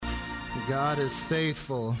God is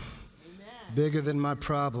faithful. Bigger than my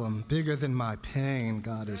problem, bigger than my pain,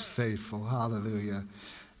 God is faithful. Hallelujah.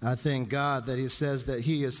 I thank God that he says that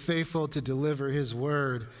he is faithful to deliver his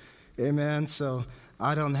word. Amen. So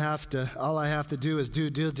I don't have to, all I have to do is do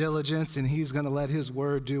due diligence, and he's going to let his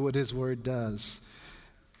word do what his word does.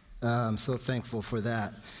 I'm so thankful for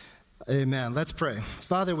that. Amen. Let's pray.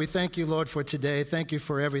 Father, we thank you, Lord, for today. Thank you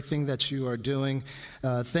for everything that you are doing.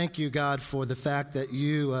 Thank you, God, for the fact that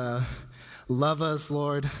you love us,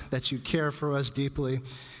 Lord, that you care for us deeply,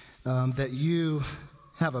 that you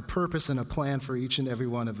have a purpose and a plan for each and every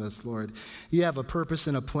one of us, Lord. You have a purpose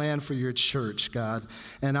and a plan for your church, God,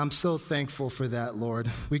 and I'm so thankful for that, Lord.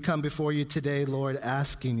 We come before you today, Lord,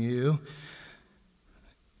 asking you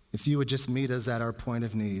if you would just meet us at our point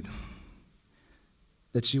of need,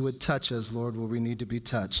 that you would touch us, Lord, where we need to be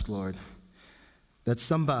touched, Lord, that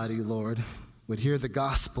somebody, Lord, would hear the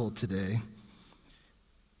gospel today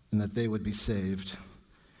and that they would be saved.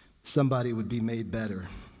 Somebody would be made better,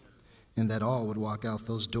 and that all would walk out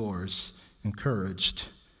those doors encouraged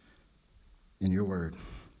in your word.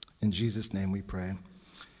 In Jesus' name we pray.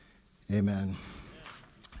 Amen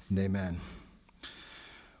and amen.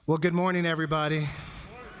 Well, good morning, everybody.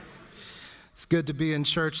 It's good to be in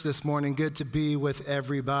church this morning. Good to be with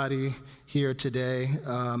everybody here today.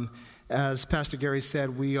 As Pastor Gary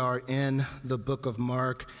said, we are in the book of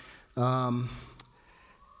Mark. And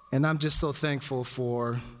I'm just so thankful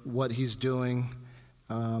for what he's doing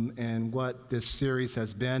and what this series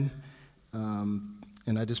has been.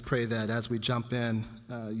 And I just pray that as we jump in,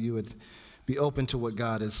 you would be open to what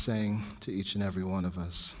God is saying to each and every one of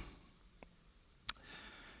us.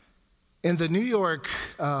 In the New York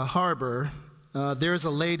harbor, there's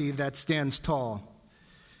a lady that stands tall.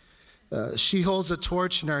 She holds a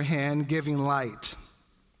torch in her hand, giving light.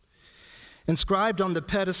 Inscribed on the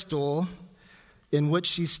pedestal in which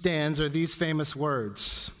she stands are these famous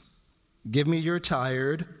words: "Give me your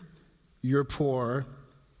tired, your poor,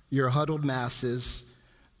 your huddled masses,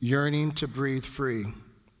 yearning to breathe free.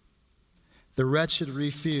 The wretched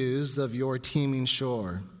refuse of your teeming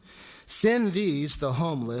shore. Send these, the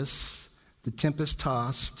homeless, the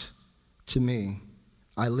tempest-tossed, to me.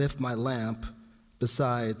 I lift my lamp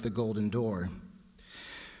beside the golden door."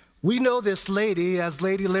 We know this lady as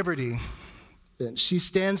Lady Liberty. She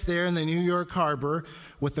stands there in the New York harbor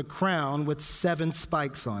with a crown with 7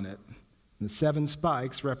 spikes on it. And the 7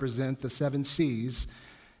 spikes represent the 7 seas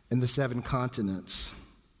and the 7 continents.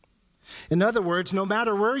 In other words, no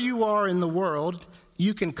matter where you are in the world,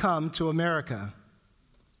 you can come to America.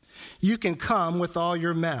 You can come with all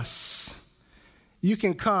your mess. You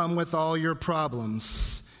can come with all your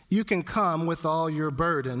problems. You can come with all your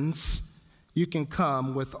burdens. You can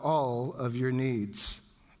come with all of your needs.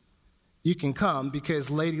 You can come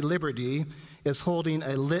because Lady Liberty is holding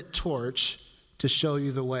a lit torch to show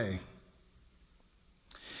you the way.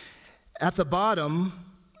 At the bottom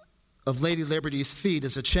of Lady Liberty's feet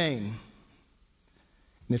is a chain.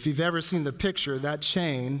 And if you've ever seen the picture, that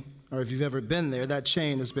chain, or if you've ever been there, that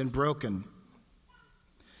chain has been broken.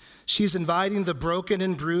 She's inviting the broken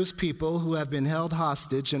and bruised people who have been held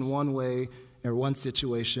hostage in one way or one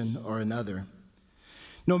situation or another.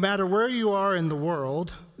 No matter where you are in the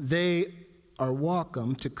world, they are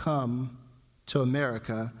welcome to come to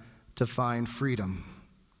America to find freedom.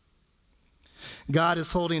 God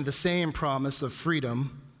is holding the same promise of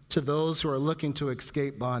freedom to those who are looking to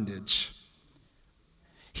escape bondage.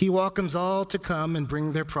 He welcomes all to come and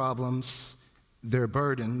bring their problems, their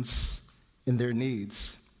burdens, and their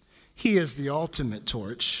needs. He is the ultimate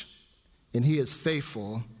torch, and he is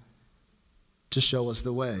faithful to show us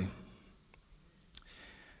the way.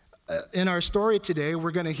 In our story today,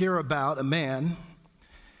 we're going to hear about a man,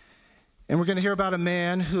 and we're going to hear about a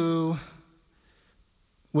man who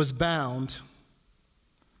was bound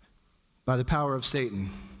by the power of Satan,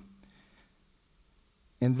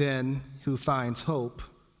 and then who finds hope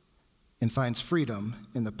and finds freedom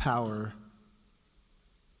in the power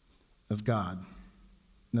of God,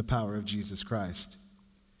 in the power of Jesus Christ.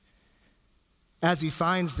 As he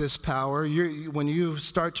finds this power, when you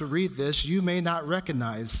start to read this, you may not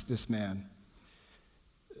recognize this man.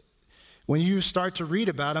 When you start to read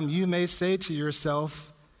about him, you may say to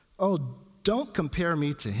yourself, "Oh, don't compare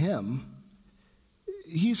me to him.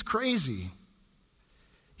 He's crazy.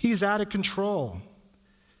 He's out of control."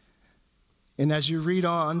 And as you read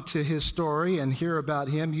on to his story and hear about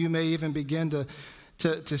him, you may even begin to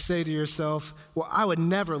say to yourself, "Well, I would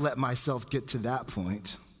never let myself get to that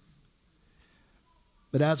point."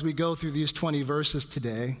 But as we go through these 20 verses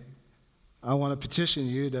today, I want to petition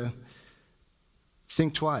you to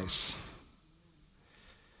think twice.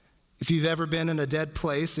 If you've ever been in a dead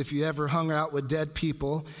place, if you ever hung out with dead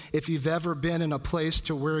people, if you've ever been in a place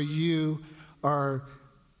to where you are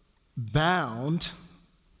bound,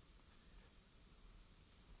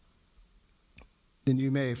 then you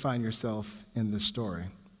may find yourself in this story.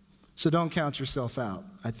 So don't count yourself out.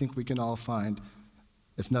 I think we can all find,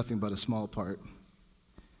 if nothing but a small part,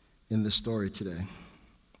 in this story today.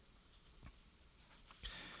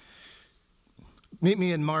 Meet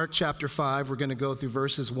me in Mark chapter 5. We're going to go through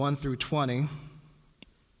verses 1 through 20.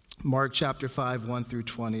 Mark chapter 5, 1 through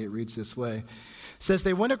 20. It reads this way. It says,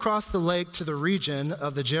 they went across the lake to the region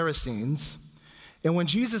of the Gerasenes. And when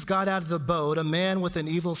Jesus got out of the boat, a man with an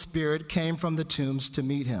evil spirit came from the tombs to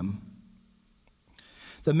meet him.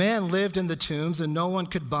 The man lived in the tombs, and no one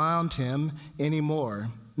could bind him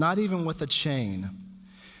anymore, not even with a chain.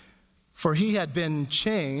 For he had been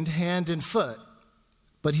chained hand and foot.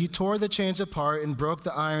 But he tore the chains apart and broke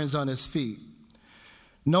the irons on his feet.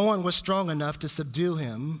 No one was strong enough to subdue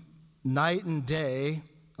him. Night and day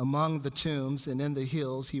among the tombs and in the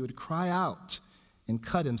hills, he would cry out and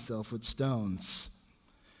cut himself with stones.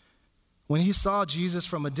 When he saw Jesus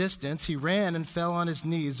from a distance, he ran and fell on his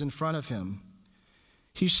knees in front of him.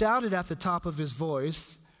 He shouted at the top of his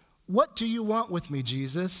voice, "What do you want with me,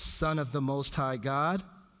 Jesus, Son of the Most High God?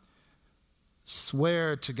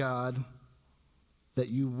 Swear to God that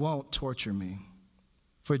you won't torture me."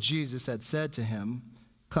 For Jesus had said to him,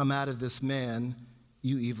 "Come out of this man,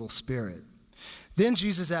 you evil spirit." Then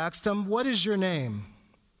Jesus asked him, "What is your name?"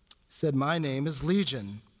 He said, "My name is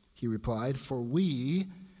Legion," he replied, "for we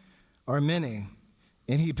are many."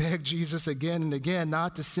 And he begged Jesus again and again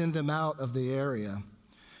not to send them out of the area.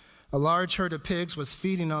 A large herd of pigs was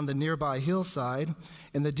feeding on the nearby hillside,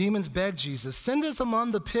 and the demons begged Jesus, "Send us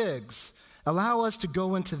among the pigs. Allow us to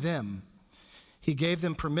go into them." He gave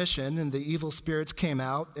them permission, and the evil spirits came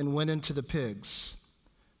out and went into the pigs.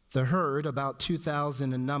 The herd, about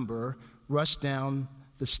 2,000 in number, rushed down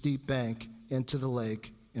the steep bank into the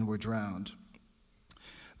lake and were drowned.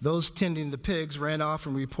 Those tending the pigs ran off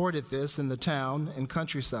and reported this in the town and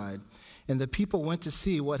countryside, and the people went to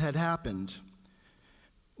see what had happened.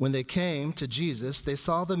 When they came to Jesus, they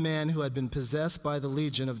saw the man who had been possessed by the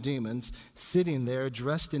legion of demons sitting there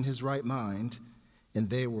dressed in his right mind, and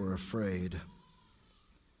they were afraid.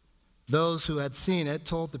 Those who had seen it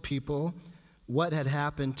told the people what had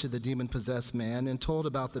happened to the demon-possessed man and told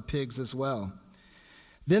about the pigs as well.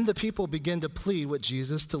 Then the people began to plead with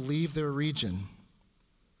Jesus to leave their region.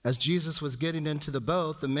 As Jesus was getting into the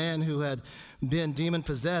boat, the man who had been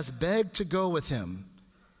demon-possessed begged to go with him.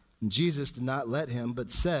 And Jesus did not let him,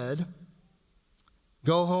 but said,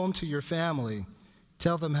 "Go home to your family.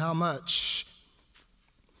 Tell them how much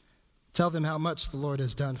the Lord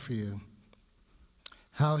has done for you,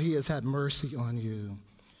 how he has had mercy on you."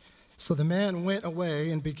 So the man went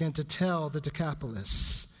away and began to tell the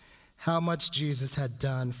Decapolis how much Jesus had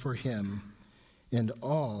done for him, and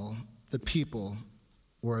all the people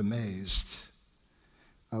were amazed.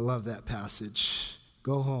 I love that passage.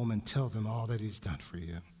 Go home and tell them all that he's done for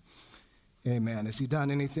you. Amen. Has he done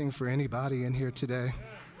anything for anybody in here today?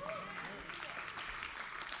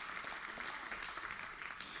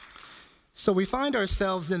 So we find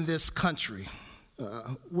ourselves in this country.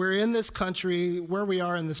 We're in this country. Where we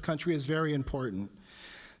are in this country is very important.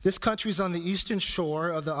 This country is on the eastern shore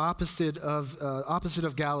of the opposite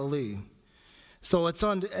of Galilee. So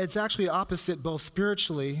it's actually opposite both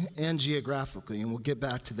spiritually and geographically, and we'll get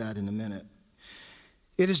back to that in a minute.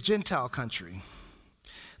 It is Gentile country.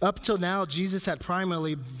 Up till now, Jesus had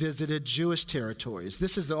primarily visited Jewish territories.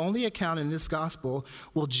 This is the only account in this gospel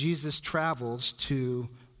where Jesus travels to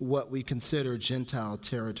what we consider Gentile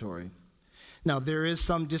territory. Now, there is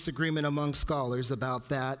some disagreement among scholars about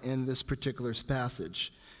that in this particular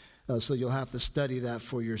passage. So you'll have to study that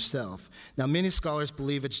for yourself. Now, many scholars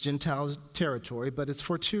believe it's Gentile territory, but it's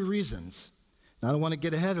for two reasons. Now, I don't want to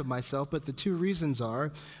get ahead of myself, but the two reasons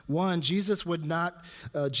are, one, Jews would not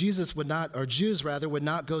go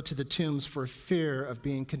to the tombs for fear of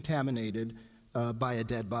being contaminated by a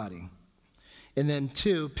dead body. And then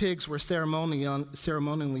two, pigs were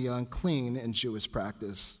ceremonially unclean in Jewish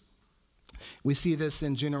practice. We see this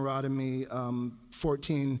in Deuteronomy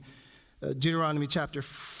chapter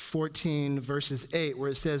 14, verses 8, where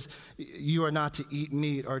it says, "You are not to eat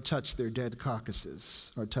meat or touch their dead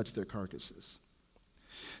carcasses,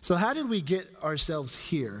 So how did we get ourselves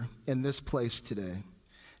here in this place today?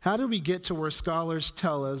 How did we get to where scholars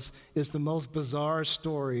tell us is the most bizarre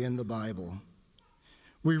story in the Bible?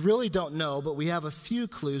 We really don't know, but we have a few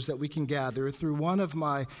clues that we can gather through one of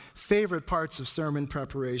my favorite parts of sermon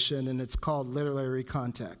preparation, and it's called literary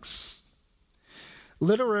context.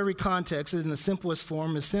 Literary context in the simplest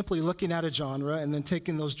form is simply looking at a genre and then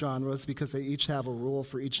taking those genres, because they each have a rule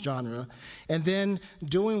for each genre, and then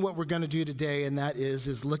doing what we're going to do today, and that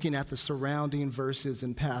is looking at the surrounding verses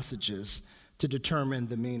and passages to determine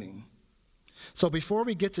the meaning. So before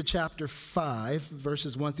we get to chapter 5,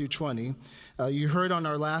 verses 1 through 20, you heard on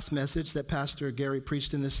our last message that Pastor Gary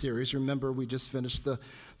preached in this series. Remember, we just finished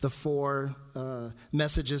the 4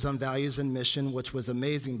 messages on values and mission, which was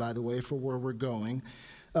amazing, by the way, for where we're going.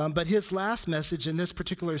 But his last message in this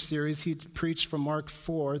particular series, he preached from Mark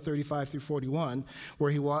 4, 35 through 41,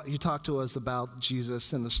 where he talked to us about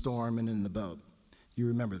Jesus in the storm and in the boat. You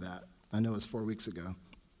remember that. I know it was 4 weeks ago.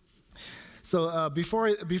 So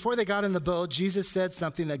before they got in the boat, Jesus said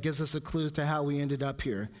something that gives us a clue to how we ended up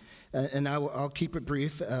here. And I'll keep it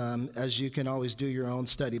brief, as you can always do your own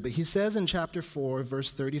study. But he says in chapter 4,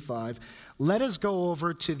 verse 35, let us go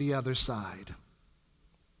over to the other side.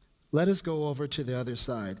 Let us go over to the other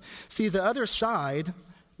side. See, the other side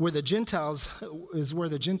where the Gentiles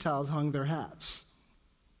hung their hats.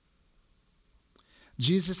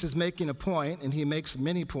 Jesus is making a point, and he makes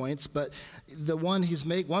many points, but one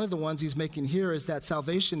of the ones he's making here is that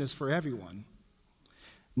salvation is for everyone,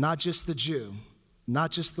 not just the Jew, not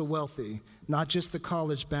just the wealthy, not just the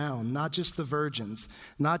college-bound, not just the virgins,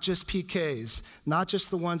 not just PKs, not just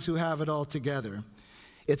the ones who have it all together.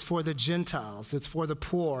 It's for the Gentiles, it's for the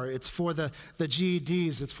poor, it's for the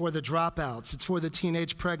GEDs, it's for the dropouts, it's for the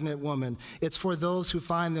teenage pregnant woman, it's for those who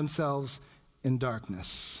find themselves in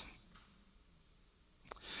darkness.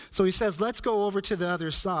 So he says, let's go over to the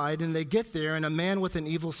other side, and they get there, and a man with an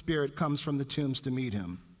evil spirit comes from the tombs to meet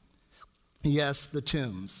him. Yes, the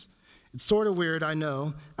tombs. It's sort of weird, I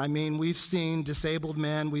know. I mean, we've seen disabled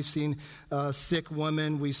men, we've seen sick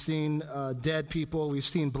women, we've seen dead people, we've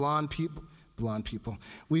seen blonde people.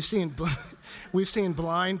 We've seen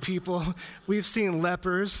blind people, we've seen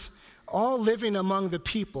lepers, all living among the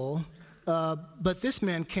people, but this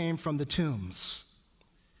man came from the tombs.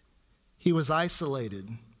 He was isolated.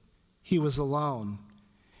 He was alone.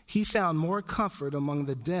 He found more comfort among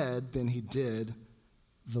the dead than he did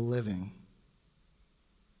the living.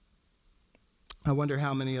 I wonder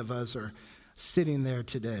how many of us are sitting there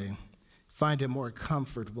today, find it more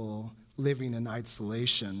comfortable living in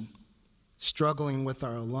isolation, struggling with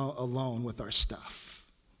alone with our stuff.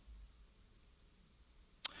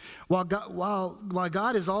 While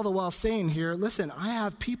God is all the while saying here, listen, I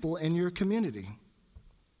have people in your community.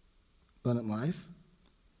 Abundant life.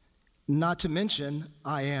 Not to mention,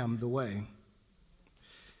 I am the way.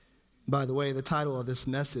 By the way, the title of this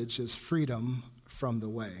message is Freedom from the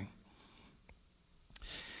Way.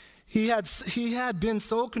 He had been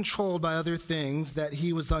so controlled by other things that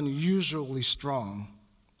he was unusually strong.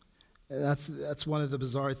 That's one of the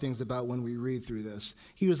bizarre things about when we read through this.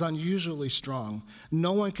 He was unusually strong.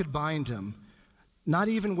 No one could bind him, not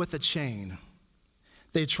even with a chain.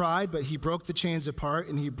 They tried, but he broke the chains apart,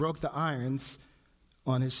 and he broke the irons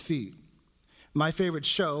on his feet. My favorite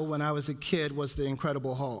show when I was a kid was The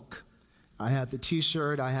Incredible Hulk. I had the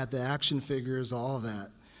t-shirt, I had the action figures, all of that.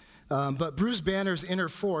 But Bruce Banner's inner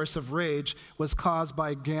force of rage was caused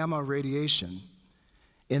by gamma radiation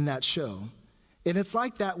in that show. And it's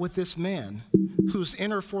like that with this man, whose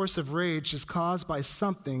inner force of rage is caused by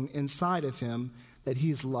something inside of him that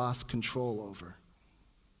he's lost control over,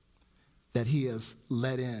 that he has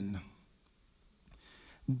let in.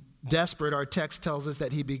 Desperate, our text tells us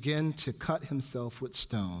that he began to cut himself with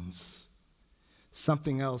stones.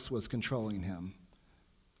 Something else was controlling him,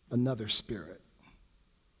 another spirit.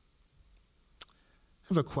 I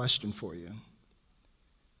have a question for you.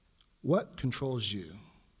 What controls you?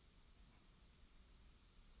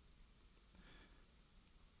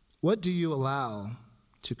 What do you allow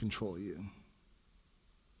to control you?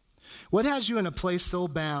 What has you in a place so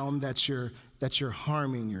bound that you're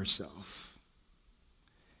harming yourself?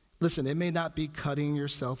 Listen, it may not be cutting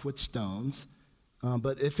yourself with stones,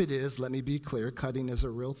 but if it is, let me be clear, cutting is a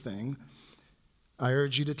real thing. I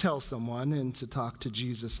urge you to tell someone and to talk to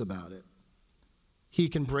Jesus about it. He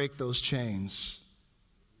can break those chains.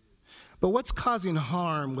 But what's causing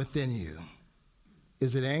harm within you?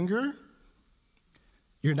 Is it anger?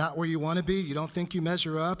 You're not where you want to be. You don't think you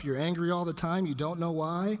measure up. You're angry all the time. You don't know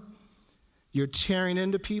why. You're tearing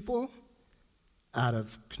into people out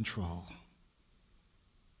of control.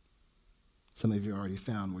 Some of you already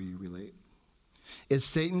found where you relate. Is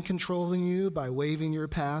Satan controlling you by waving your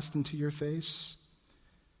past into your face?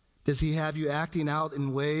 Does he have you acting out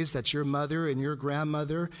in ways that your mother and your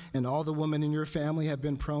grandmother and all the women in your family have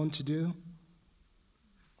been prone to do?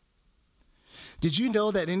 Did you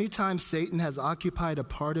know that anytime Satan has occupied a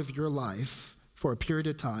part of your life for a period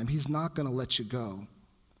of time, he's not going to let you go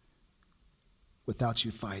without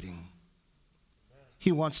you fighting.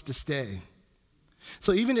 He wants to stay.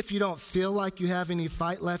 So even if you don't feel like you have any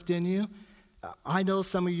fight left in you, I know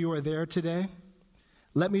some of you are there today.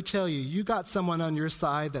 Let me tell you, you got someone on your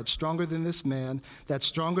side that's stronger than this man, that's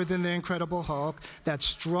stronger than the Incredible Hulk, that's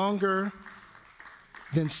stronger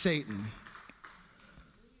than Satan.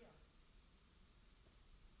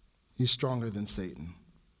 He's stronger than Satan.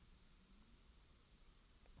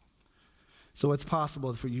 So it's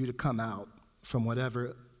possible for you to come out from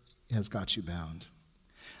whatever has got you bound.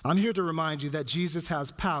 I'm here to remind you that Jesus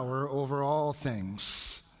has power over all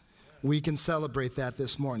things. We can celebrate that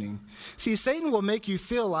this morning. See, Satan will make you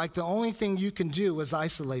feel like the only thing you can do is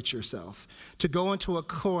isolate yourself, to go into a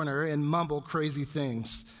corner and mumble crazy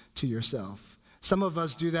things to yourself. Some of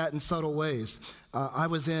us do that in subtle ways. I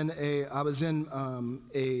was in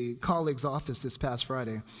a colleague's office this past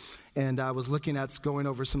Friday, and I was looking at going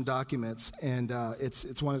over some documents, and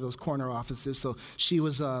it's one of those corner offices. So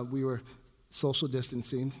we were social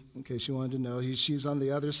distancing, in case you wanted to know. She's on the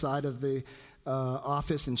other side of the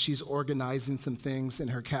office, and she's organizing some things in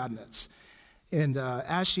her cabinets. And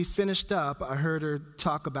as she finished up, I heard her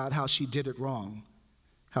talk about how she did it wrong,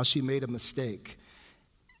 how she made a mistake.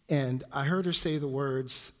 And I heard her say the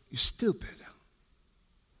words, "You're stupid."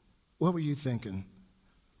 What were you thinking?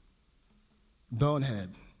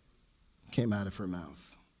 Bonehead came out of her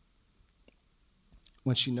mouth.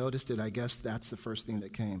 When she noticed it, I guess that's the first thing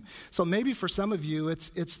that came. So maybe for some of you,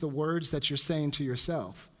 it's the words that you're saying to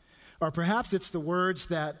yourself. Or perhaps it's the words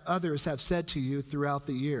that others have said to you throughout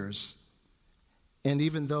the years. And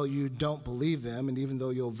even though you don't believe them, and even though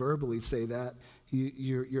you'll verbally say that,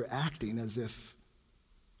 you're acting as if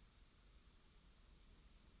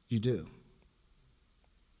you do.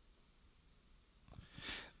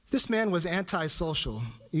 This man was antisocial.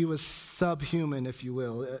 He was subhuman, if you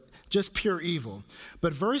will, just pure evil.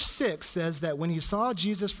 But verse 6 says that when he saw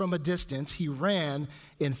Jesus from a distance, he ran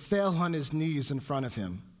and fell on his knees in front of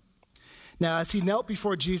him. Now, as he knelt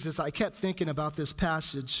before Jesus, I kept thinking about this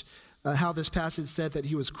passage, how this passage said that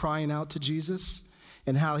he was crying out to Jesus,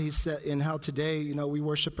 and how he said, and how today, we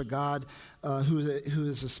worship a God who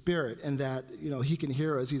is a spirit, and that he can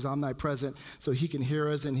hear us. He's omnipresent, so he can hear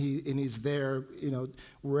us, and he's there,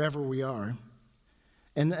 wherever we are.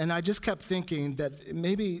 And I just kept thinking that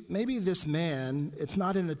maybe this man, it's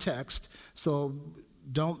not in the text, so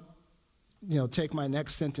don't take my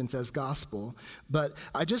next sentence as gospel, but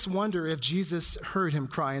I just wonder if Jesus heard him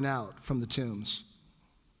crying out from the tombs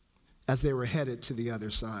as they were headed to the other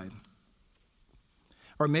side.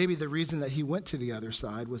 Or maybe the reason that he went to the other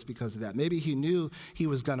side was because of that. Maybe he knew he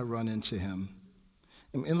was going to run into him.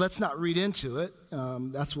 And let's not read into it.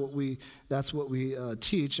 That's what we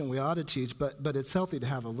teach, and we ought to teach, but it's healthy to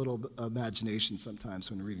have a little imagination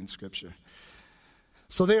sometimes when reading Scripture.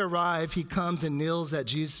 So they arrive. He comes and kneels at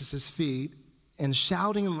Jesus' feet and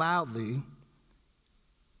shouting loudly.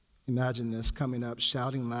 Imagine this, coming up,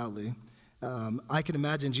 shouting loudly. I can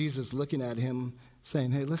imagine Jesus looking at him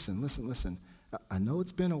saying, "Hey, listen. I know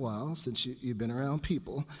it's been a while since you've been around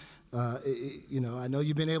people. I know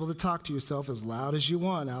you've been able to talk to yourself as loud as you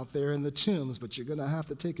want out there in the tombs, but you're going to have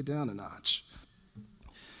to take it down a notch.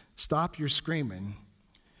 Stop your screaming."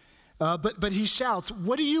 But he shouts,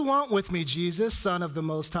 "What do you want with me, Jesus, Son of the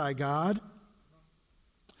Most High God?"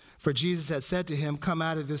 For Jesus had said to him, "Come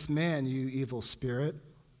out of this man, you evil spirit."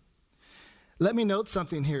 Let me note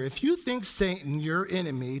something here. If you think Satan, your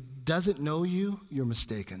enemy, doesn't know you, you're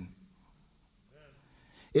mistaken.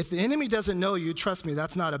 If the enemy doesn't know you, trust me,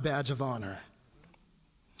 that's not a badge of honor.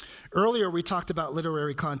 Earlier, we talked about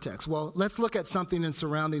literary context. Well, let's look at something in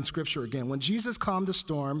surrounding Scripture again. When Jesus calmed the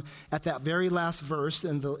storm at that very last verse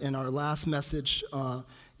in our last message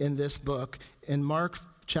in this book, in Mark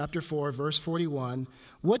chapter 4, verse 41,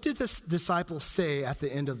 what did the disciples say at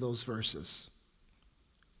the end of those verses?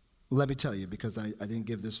 Let me tell you, because I didn't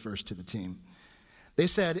give this verse to the team. They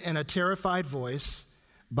said in a terrified voice,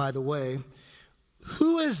 by the way,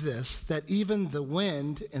 "Who is this that even the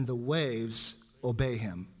wind and the waves obey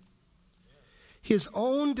him?" His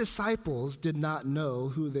own disciples did not know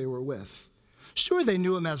who they were with. Sure, they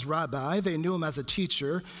knew him as rabbi, they knew him as a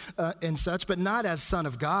teacher and such, but not as Son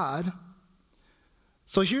of God.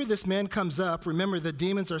 So here this man comes up. Remember, the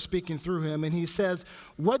demons are speaking through him, and he says,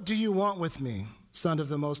 "What do you want with me, Son of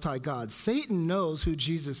the Most High God?" Satan knows who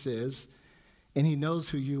Jesus is, and he knows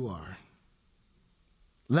who you are.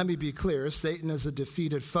 Let me be clear, Satan is a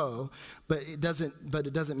defeated foe, but it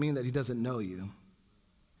doesn't mean that he doesn't know you.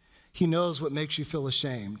 He knows what makes you feel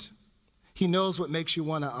ashamed. He knows what makes you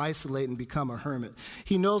want to isolate and become a hermit.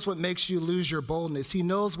 He knows what makes you lose your boldness. He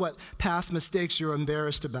knows what past mistakes you're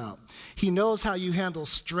embarrassed about. He knows how you handle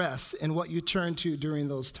stress and what you turn to during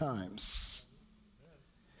those times.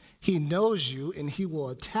 He knows you, and he will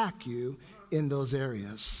attack you in those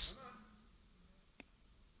areas.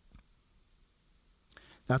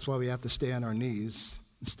 That's why we have to stay on our knees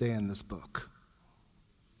and stay in this book.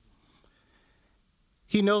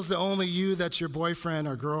 He knows the only you that your boyfriend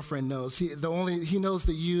or girlfriend knows. He knows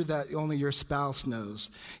the you that only your spouse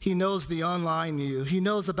knows. He knows the online you. He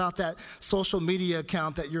knows about that social media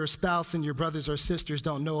account that your spouse and your brothers or sisters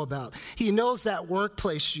don't know about. He knows that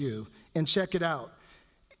workplace you. And check it out.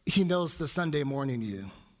 He knows the Sunday morning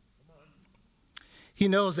you. He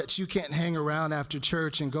knows that you can't hang around after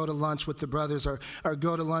church and go to lunch with the brothers or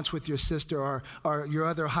go to lunch with your sister or your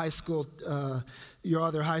other high school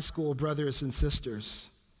brothers and sisters,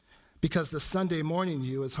 because the Sunday morning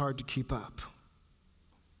you is hard to keep up.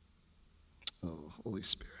 Oh, Holy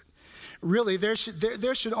Spirit. Really, there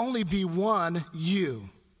should only be one you.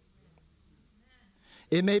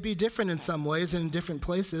 It may be different in some ways and in different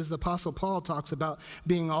places. The Apostle Paul talks about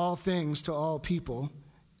being all things to all people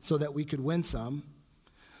so that we could win some.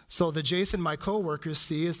 So the Jason my coworkers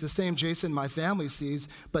see is the same Jason my family sees,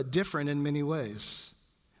 but different in many ways.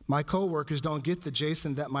 My coworkers don't get the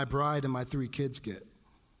Jason that my bride and my 3 kids get.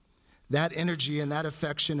 That energy and that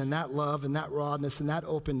affection and that love and that rawness and that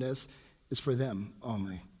openness is for them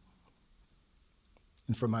only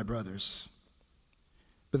and for my brothers.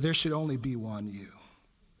 But there should only be one you.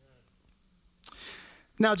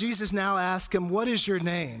 Now Jesus now asked him, "What is your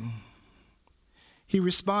name?" He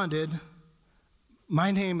responded,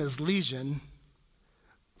 "My name is Legion,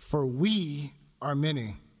 for we are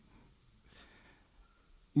many."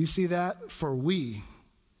 You see that? For we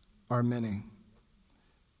are many.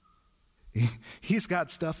 He's got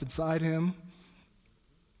stuff inside him.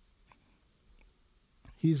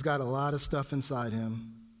 He's got a lot of stuff inside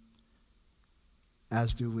him,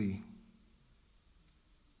 as do we.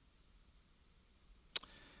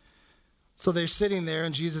 So they're sitting there,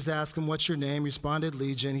 and Jesus asked him, "What's your name?" He responded,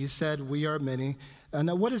 "Legion." He said, "We are many."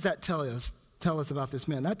 Now, what does that tell us about this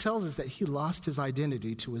man? That tells us that he lost his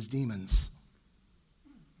identity to his demons.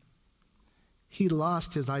 He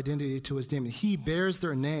lost his identity to his demons. He bears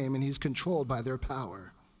their name, and he's controlled by their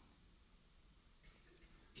power.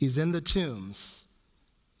 He's in the tombs.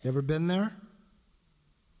 You ever been there?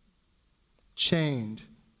 Chained,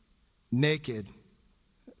 naked.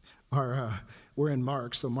 We're in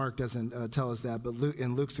Mark, so Mark doesn't tell us that, but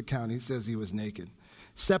in Luke's account, he says he was naked.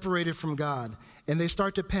 Separated from God. And they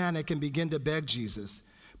start to panic and begin to beg Jesus,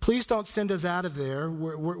 "Please don't send us out of there.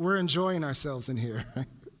 We're enjoying ourselves in here."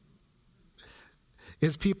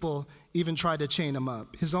 His people even tried to chain him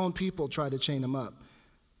up. His own people tried to chain him up.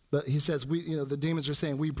 But he says, the demons are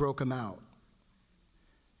saying, "We broke him out."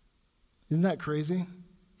 Isn't that crazy?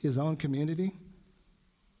 His own community.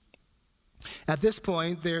 At this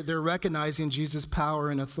point, they're recognizing Jesus' power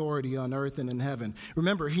and authority on earth and in heaven.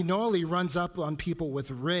 Remember, he normally runs up on people with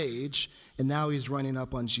rage, and now he's running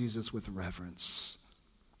up on Jesus with reverence.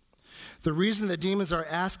 The reason the demons are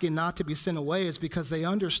asking not to be sent away is because they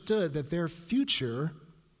understood that their future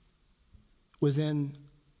was in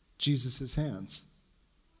Jesus' hands.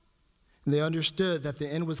 And they understood that the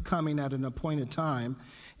end was coming at an appointed time,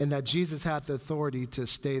 and that Jesus had the authority to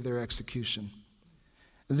stay their execution.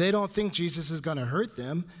 They don't think Jesus is going to hurt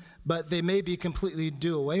them, but they may be completely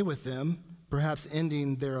do away with them, perhaps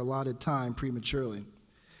ending their allotted time prematurely.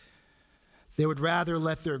 They would rather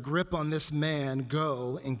let their grip on this man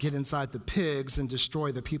go and get inside the pigs and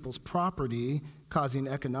destroy the people's property, causing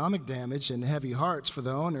economic damage and heavy hearts for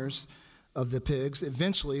the owners of the pigs.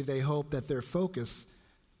 Eventually, they hope that they'll focus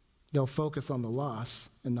on the loss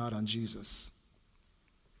and not on Jesus.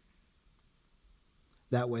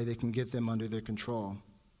 That way they can get them under their control.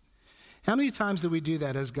 How many times do we do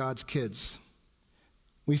that as God's kids?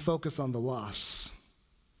 We focus on the loss.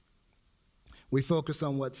 We focus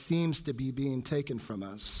on what seems to be being taken from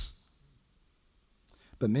us.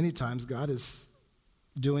 But many times God is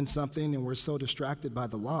doing something and we're so distracted by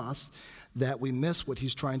the loss that we miss what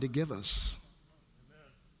he's trying to give us.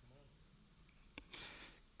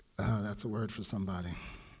 That's a word for somebody.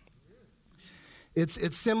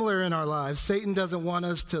 It's similar in our lives. Satan doesn't want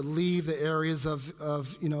us to leave the areas of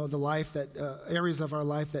the life that areas of our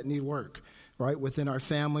life that need work, right? Within our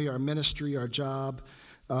family, our ministry, our job,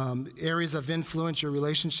 areas of influence, your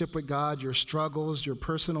relationship with God, your struggles, your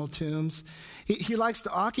personal tombs. He likes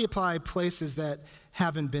to occupy places that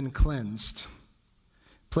haven't been cleansed,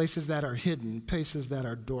 places that are hidden, places that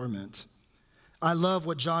are dormant. I love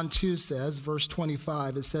what John 2 says, verse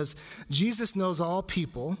 25. It says, Jesus knows all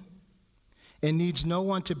people and needs no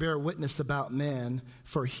one to bear witness about man,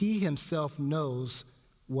 for he himself knows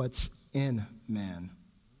what's in man.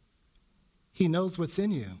 He knows what's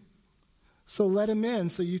in you. So let him in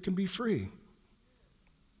so you can be free.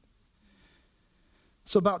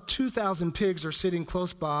 So about 2,000 pigs are sitting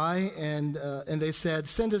close by, and they said,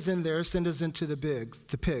 send us in there, send us into the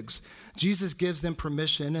pigs. Jesus gives them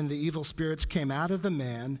permission, and the evil spirits came out of the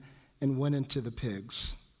man and went into the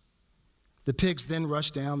pigs. The pigs then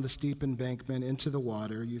rushed down the steep embankment into the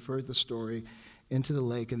water. You've heard the story, into the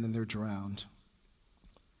lake, and then they're drowned.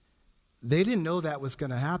 They didn't know that was going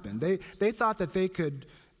to happen. They thought that they could,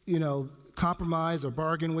 compromise or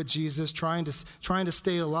bargain with Jesus, trying to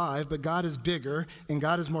stay alive, but God is bigger and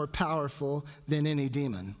God is more powerful than any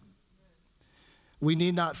demon. We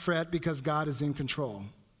need not fret because God is in control.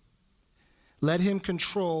 Let him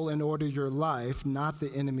control and order your life, not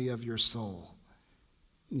the enemy of your soul.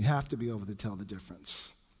 You have to be able to tell the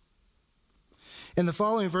difference. In the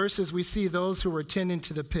following verses, we see those who were tending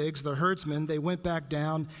to the pigs, the herdsmen. They went back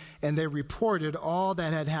down and they reported all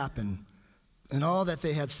that had happened and all that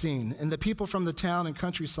they had seen. And the people from the town and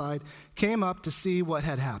countryside came up to see what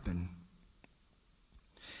had happened.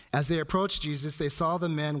 As they approached Jesus, they saw the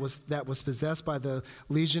man that was possessed by the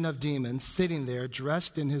legion of demons sitting there,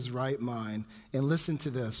 dressed in his right mind. And listen to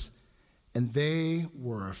this. And they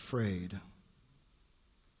were afraid.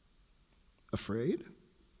 Afraid?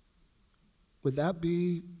 Would that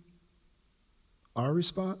be our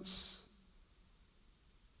response?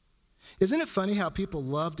 Isn't it funny how people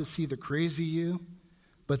love to see the crazy you,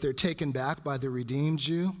 but they're taken back by the redeemed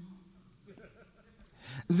you?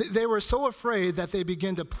 They were so afraid that they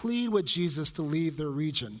began to plead with Jesus to leave their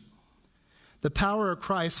region. The power of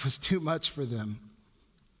Christ was too much for them.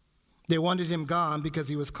 They wanted him gone because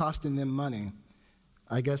he was costing them money.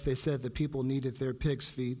 I guess they said the people needed their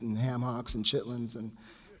pig's feet and ham hocks and chitlins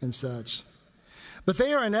and such. But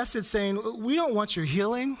they are in essence saying, we don't want your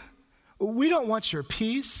healing. We don't want your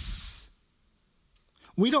peace.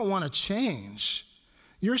 We don't want to change.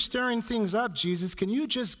 You're stirring things up, Jesus. Can you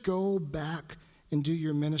just go back and do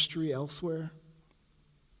your ministry elsewhere?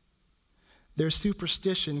 Their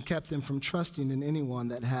superstition kept them from trusting in anyone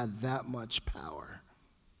that had that much power.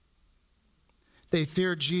 They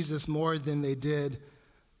feared Jesus more than they did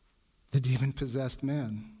the demon-possessed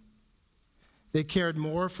man. They cared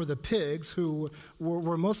more for the pigs, who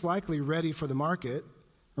were most likely ready for the market,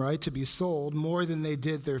 right, to be sold, more than they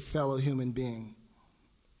did their fellow human being.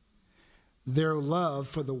 Their love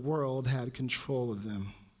for the world had control of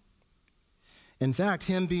them. In fact,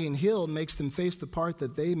 him being healed makes them face the part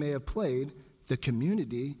that they may have played, the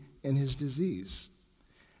community, in his disease.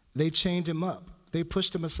 They chained him up. They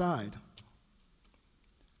pushed him aside.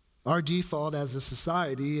 Our default as a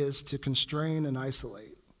society is to constrain and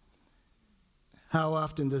isolate. How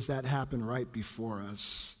often does that happen right before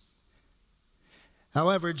us?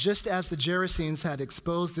 However, just as the Gerasenes had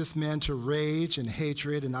exposed this man to rage and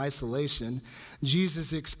hatred and isolation,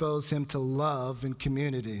 Jesus exposed him to love and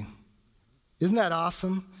community. Isn't that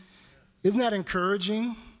awesome? Isn't that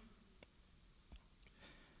encouraging?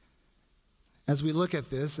 As we look at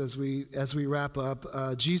this, as we wrap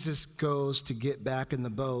up, Jesus goes to get back in the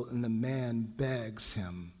boat, and the man begs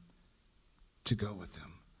him to go with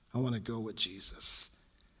him. I want to go with Jesus.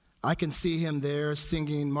 I can see him there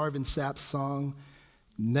singing Marvin Sapp's song,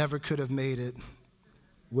 "Never Could Have Made It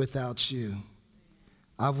Without You.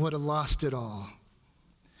 I would have lost it all.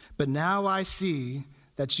 But now I see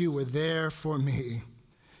that you were there for me."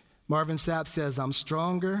 Marvin Sapp says, "I'm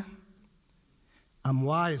stronger, I'm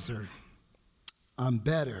wiser, I'm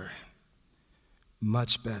better,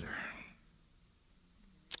 much better."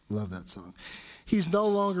 Love that song. He's no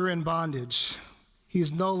longer in bondage.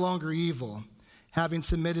 He's no longer evil, having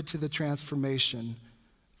submitted to the transformation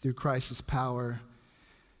through Christ's power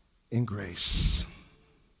and grace.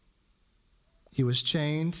 He was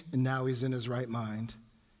chained, and now he's in his right mind.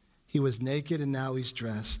 He was naked, and now he's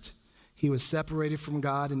dressed. He was separated from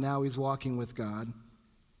God, and now he's walking with God.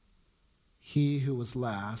 He who was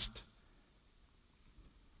last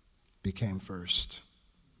became first.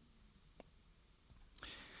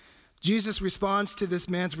 Jesus responds to this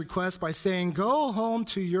man's request by saying, "Go home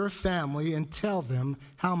to your family and tell them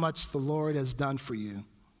how much the Lord has done for you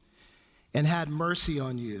and had mercy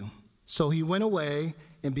on you." So he went away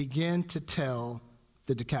and began to tell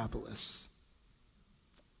the Decapolis.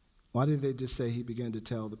 Why did they just say he began to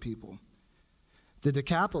tell the people? The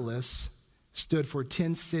Decapolis stood for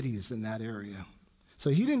 10 cities in that area. So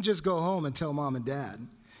he didn't just go home and tell mom and dad.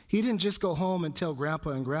 He didn't just go home and tell grandpa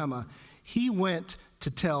and grandma. He went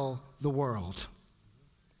to tell the world.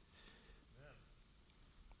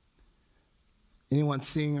 Anyone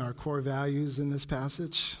seeing our core values in this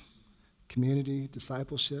passage? Community,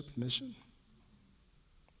 discipleship, mission?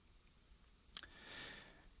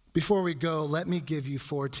 Before we go, let me give you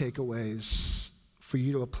 4 takeaways for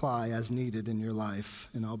you to apply as needed in your life,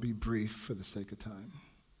 and I'll be brief for the sake of time.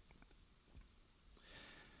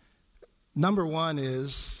 Number 1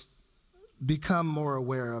 is become more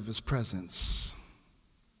aware of his presence.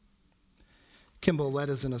 Kimball led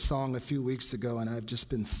us in a song a few weeks ago, and I've just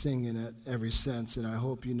been singing it ever since, and I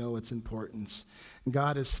hope you know its importance.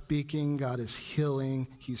 God is speaking, God is healing,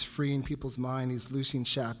 he's freeing people's mind, he's loosing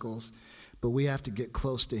shackles, but we have to get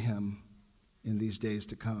close to him in these days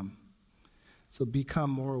to come. So become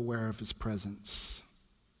more aware of his presence.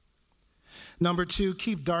 Number 2,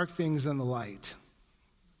 keep dark things in the light.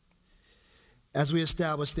 As we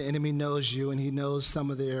establish, the enemy knows you, and he knows some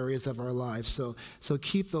of the areas of our lives. So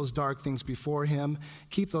keep those dark things before him.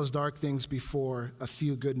 Keep those dark things before a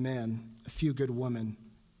few good men, a few good women,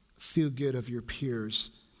 a few good of your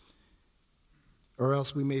peers. Or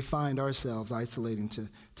else we may find ourselves isolating to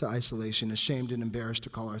isolation, ashamed and embarrassed to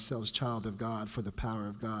call ourselves child of God, for the power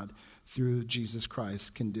of God through Jesus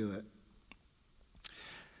Christ can do it.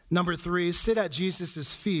 Number 3, sit at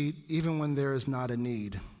Jesus' feet even when there is not a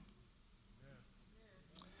need.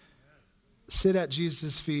 Sit at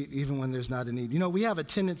Jesus' feet even when there's not a need. You know, we have a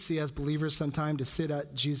tendency as believers sometimes to sit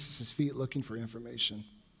at Jesus' feet looking for information.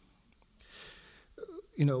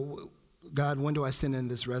 You know, God, when do I send in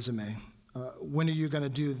this resume? When are you going to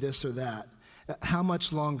do this or that? How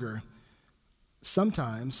much longer?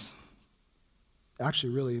 Sometimes,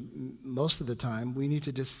 actually really most of the time, we need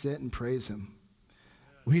to just sit and praise him.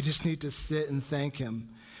 We just need to sit and thank him.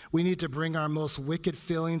 We need to bring our most wicked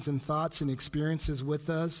feelings and thoughts and experiences with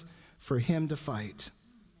us for him to fight.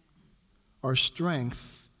 Our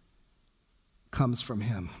strength comes from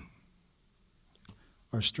him.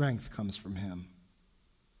 Our strength comes from him.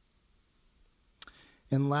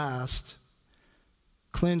 And last,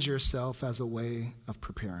 cleanse yourself as a way of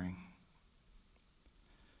preparing.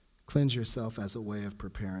 Cleanse yourself as a way of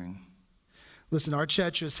preparing. Listen, our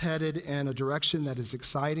church is headed in a direction that is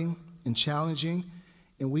exciting and challenging,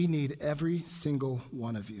 and we need every single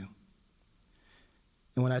one of you.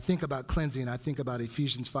 And when I think about cleansing, I think about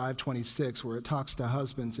Ephesians 5:26, where it talks to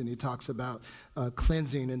husbands, and he talks about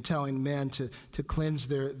cleansing and telling men to cleanse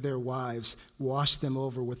their wives, wash them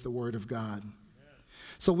over with the word of God. Amen.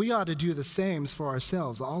 So we ought to do the same for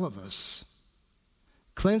ourselves, all of us.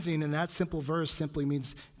 Cleansing in that simple verse simply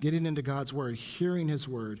means getting into God's word, hearing his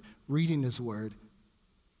word, reading his word,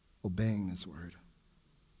 obeying his word.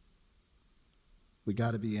 We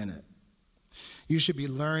got to be in it. You should be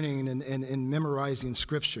learning and memorizing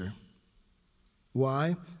Scripture.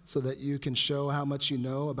 Why? So that you can show how much you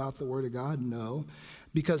know about the Word of God? No.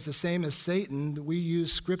 Because the same as Satan, we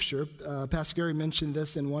use Scripture. Pastor Gary mentioned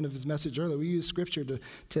this in one of his messages earlier. We use Scripture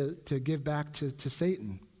to give back to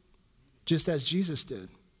Satan, just as Jesus did.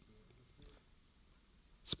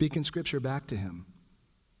 Speaking Scripture back to him.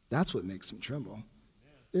 That's what makes him tremble.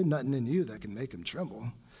 There's nothing in you that can make him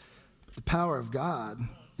tremble. But the power of God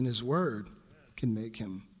and his Word can make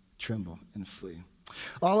him tremble and flee.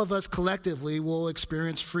 All of us collectively will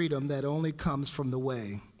experience freedom that only comes from the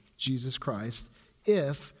way, Jesus Christ,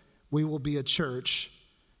 if we will be a church,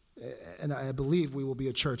 and I believe we will be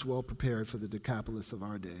a church well prepared for the Decapolis of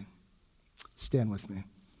our day. Stand with me.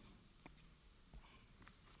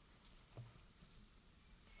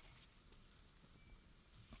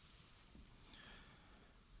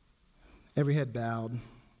 Every head bowed,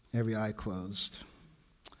 every eye closed.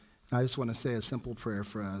 I just want to say a simple prayer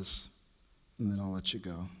for us, and then I'll let you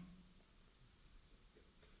go.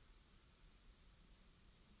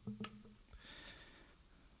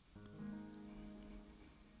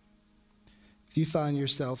 If you find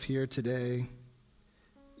yourself here today,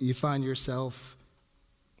 you find yourself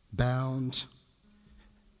bound,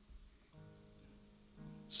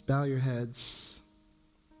 just bow your heads,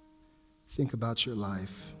 think about your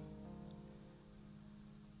life.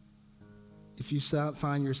 If you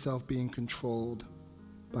find yourself being controlled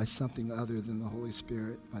by something other than the Holy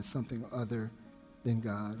Spirit, by something other than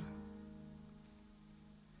God,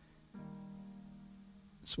 I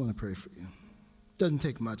just want to pray for you. It doesn't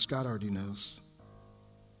take much. God already knows.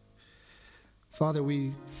 Father,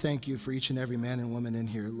 we thank you for each and every man and woman in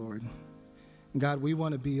here, Lord. And God, we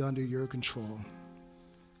want to be under your control.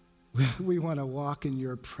 We want to walk in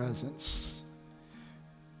your presence.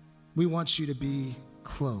 We want you to be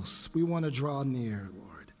close. We want to draw near,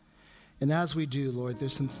 Lord. And as we do, Lord,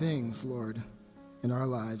 there's some things, Lord, in our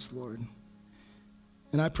lives, Lord,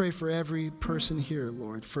 And I pray for every person here,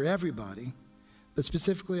 Lord, for everybody. But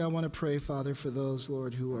specifically, I want to pray, Father, for those,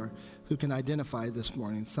 Lord, who can identify this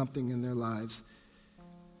morning something in their lives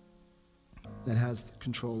that has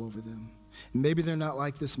control over them. And maybe they're not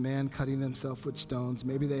like this man cutting themselves with stones.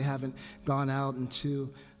 Maybe they haven't gone out and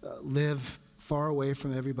to live far away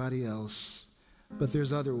from everybody else. But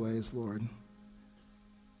there's other ways, Lord,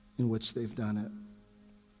 in which they've done it,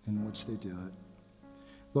 in which they do it.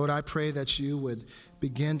 Lord, I pray that you would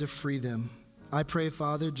begin to free them. I pray,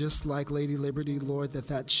 Father, just like Lady Liberty, Lord,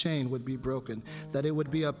 that chain would be broken, that it would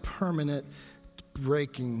be a permanent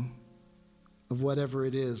breaking of whatever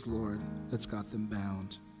it is, Lord, that's got them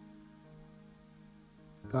bound.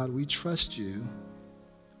 God, we trust you,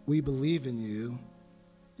 we believe in you,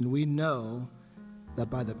 and we know that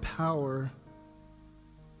by the power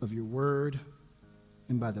of your word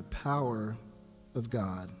and by the power of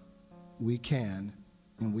God, we can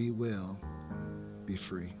and we will be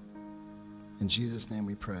free. In Jesus' name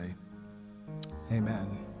we pray. Amen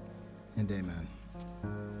and amen.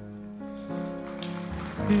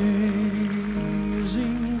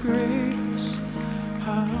 Amazing grace,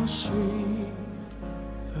 how sweet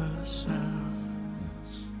the sound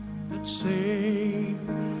that saved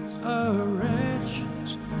a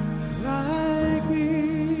wretch like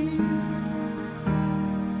me.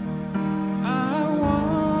 I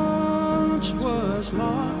once was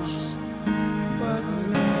lost, but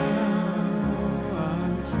now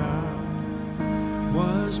I'm found.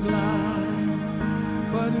 Was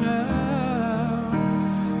blind, but now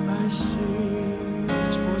I see.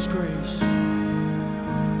 'Twas grace,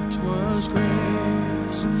 'twas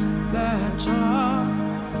grace that taught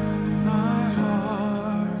my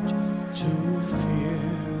heart to fear,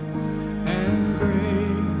 and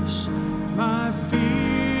grace my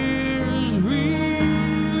fears relieved.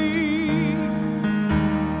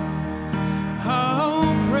 How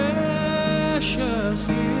precious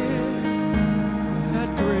did that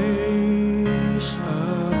grace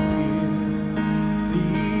appear the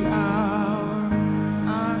hour I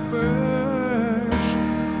first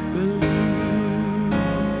believed.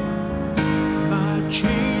 My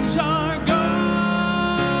chains are gone,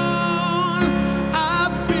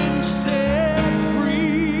 I've been set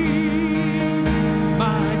free.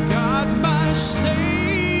 My God, my Savior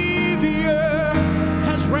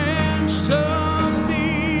has ransomed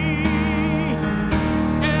me,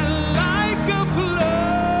 and like a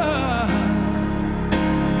flood,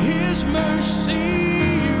 His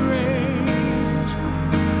mercy reigns,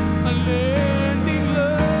 unending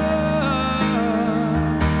love,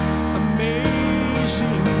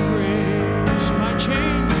 amazing grace. My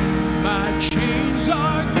chains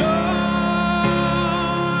are gone,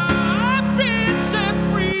 I've been set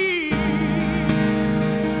free.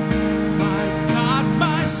 My God,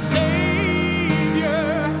 my Savior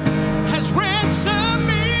has ransomed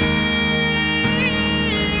me,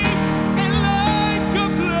 and like a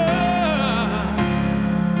flood,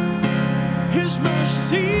 His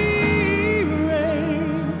mercy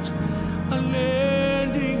reigns,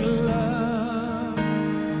 unending love,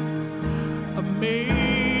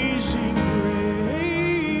 amazing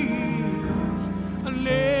grace,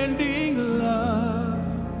 unending love,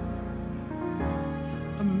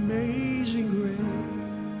 amazing grace.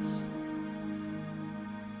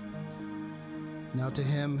 Now to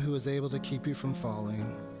him who is able to keep you from falling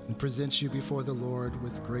and presents you before the Lord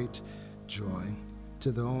with great joy,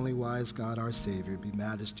 to the only wise God, our Savior, be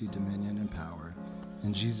majesty, dominion, and power.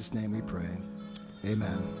 In Jesus' name we pray.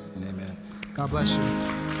 Amen and amen. God bless you.